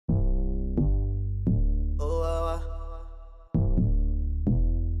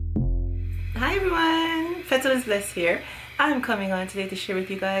Hi everyone, Petalisbless here. I'm coming on today to share with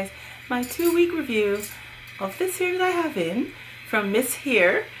you guys my 2-week review of this hair that I have in from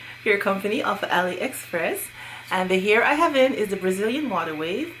MSHERE Hair Company off of Aliexpress. And the hair I have in is the Brazilian Water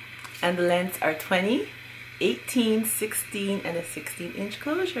Wave, and the lengths are 20, 18, 16, and a 16-inch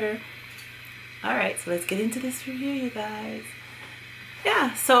closure. Alright, so let's get into this review, you guys.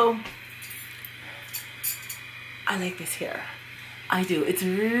 Yeah, so I like this hair. I do. It's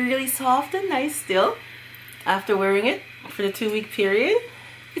really soft and nice still after wearing it for the 2-week period.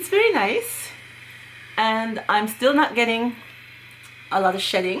 It's very nice, and I'm still not getting a lot of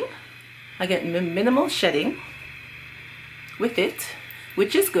shedding. I get minimal shedding with it,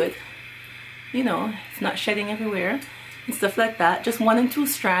 which is good. You know, it's not shedding everywhere and stuff like that. Just 1 and 2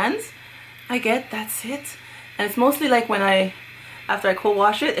 strands I get, that's it. And it's mostly like when after I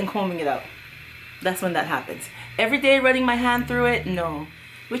co-wash it and combing it out. That's when that happens. Every day running my hand through it, no.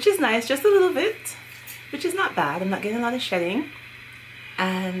 Which is nice, just a little bit, which is not bad. I'm not getting a lot of shedding.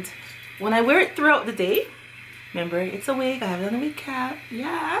 And when I wear it throughout the day, remember, it's a wig, I have it on a wig cap,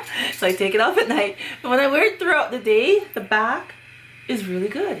 yeah. So I take it off at night. But when I wear it throughout the day, the back is really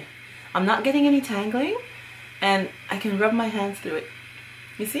good. I'm not getting any tangling, and I can rub my hands through it.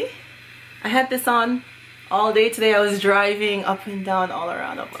 You see? I had this on all day today. I was driving up and down all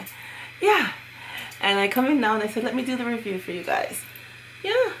around. Yeah. And I come in now and I said, let me do the review for you guys.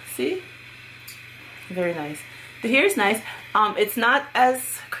 Yeah, see? Very nice. The hair is nice. It's not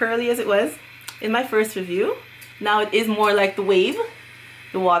as curly as it was in my first review. Now it is more like the wave,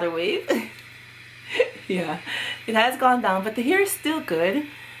 the water wave. Yeah, it has gone down, but the hair is still good.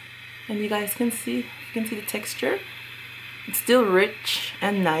 And you guys can see, you can see the texture. It's still rich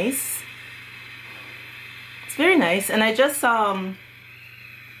and nice. It's very nice. And I just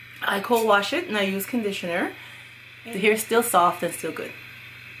I co-wash it and I use conditioner. The hair is still soft and still good.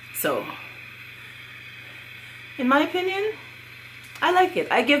 So, in my opinion, I like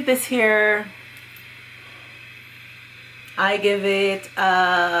it. I give this hair, I give it,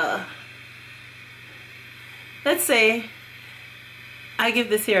 let's say, I give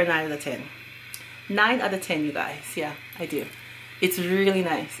this hair a 9 out of 10. 9 out of 10, you guys. Yeah, I do. It's really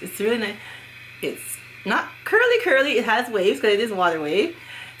nice. It's really nice. It's not curly. It has waves because it is water wave.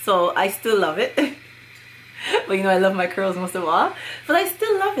 So I still love it. But you know, I love my curls most of all. But I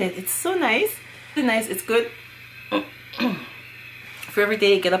still love it. It's so nice. It's nice. It's good for every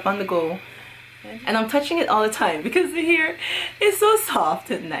day. Get up on the go. And I'm touching it all the time because the hair is so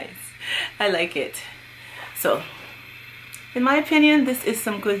soft and nice. I like it. So, in my opinion, this is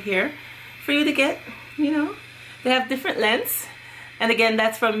some good hair for you to get. You know, they have different lengths. And again,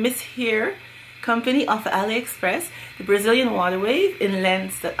 that's from MSHERE Company off of Aliexpress. The Brazilian Water Wave in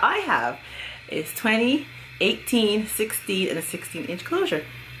lengths that I have is 20, 18, 16, and a 16-inch closure.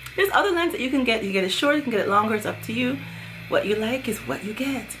 There's other lengths that you can get. You get it short, you can get it longer. It's up to you. What you like is what you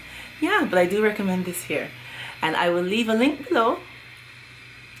get. Yeah, but I do recommend this hair. And I will leave a link below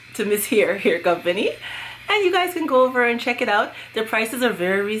to MSHERE Hair Company. And you guys can go over and check it out. Their prices are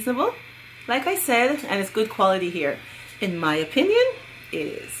very reasonable, like I said, and it's good quality hair. In my opinion, it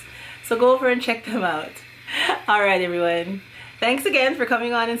is. So go over and check them out. Alright everyone. Thanks again for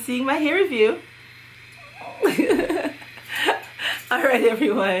coming on and seeing my hair review. Alright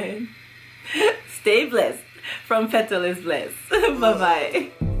everyone. Stay blessed from Petalisbless.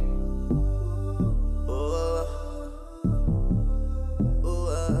 Bye-bye.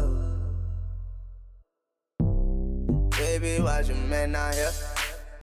 Baby, why's your man not here?